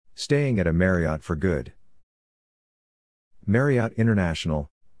Staying at a Marriott for good. Marriott International,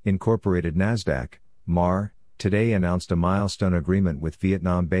 Incorporated Nasdaq, MAR, today announced a milestone agreement with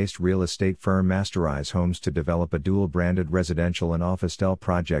Vietnam-based real estate firm Masterize Homes to develop a dual-branded residential and office-style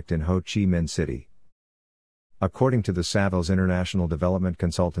project in Ho Chi Minh City. According to the Savills International Development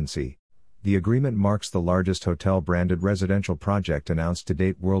Consultancy, the agreement marks the largest hotel-branded residential project announced to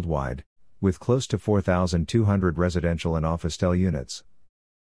date worldwide, with close to 4,200 residential and office-style units.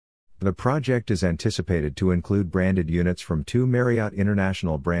 The project is anticipated to include branded units from two Marriott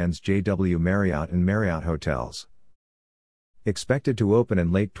International brands, JW Marriott and Marriott Hotels. Expected to open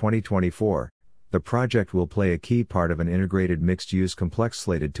in late 2024, the project will play a key part of an integrated mixed-use complex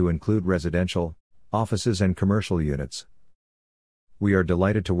slated to include residential, offices and commercial units. We are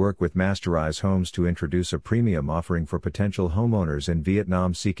delighted to work with Masterize Homes to introduce a premium offering for potential homeowners in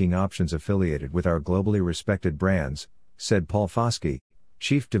Vietnam seeking options affiliated with our globally respected brands, said Paul Foskey,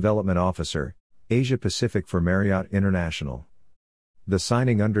 Chief Development Officer, Asia Pacific for Marriott International. The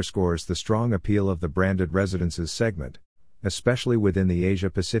signing underscores the strong appeal of the branded residences segment, especially within the Asia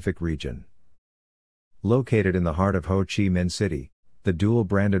Pacific region. Located in the heart of Ho Chi Minh City, the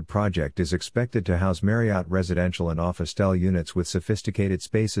dual-branded project is expected to house Marriott residential and office-style units with sophisticated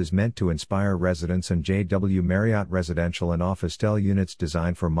spaces meant to inspire residents and JW Marriott residential and office-style units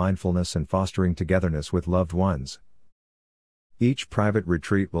designed for mindfulness and fostering togetherness with loved ones. Each private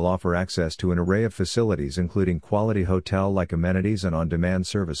retreat will offer access to an array of facilities including quality hotel-like amenities and on-demand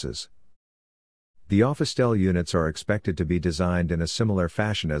services. The office-style units are expected to be designed in a similar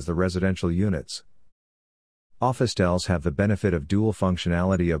fashion as the residential units. Office-styles have the benefit of dual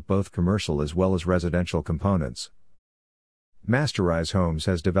functionality of both commercial as well as residential components. Masterize Homes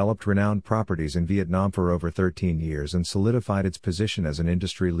has developed renowned properties in Vietnam for over 13 years and solidified its position as an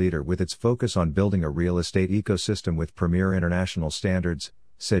industry leader with its focus on building a real estate ecosystem with premier international standards,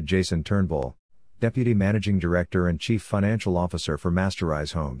 said Jason Turnbull, Deputy Managing Director and Chief Financial Officer for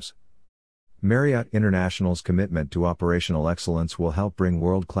Masterize Homes. Marriott International's commitment to operational excellence will help bring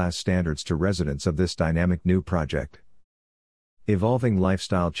world-class standards to residents of this dynamic new project. Evolving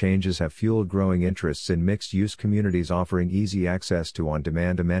lifestyle changes have fueled growing interests in mixed-use communities offering easy access to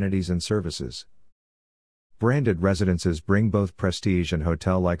on-demand amenities and services. Branded residences bring both prestige and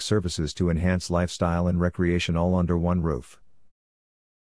hotel-like services to enhance lifestyle and recreation all under one roof.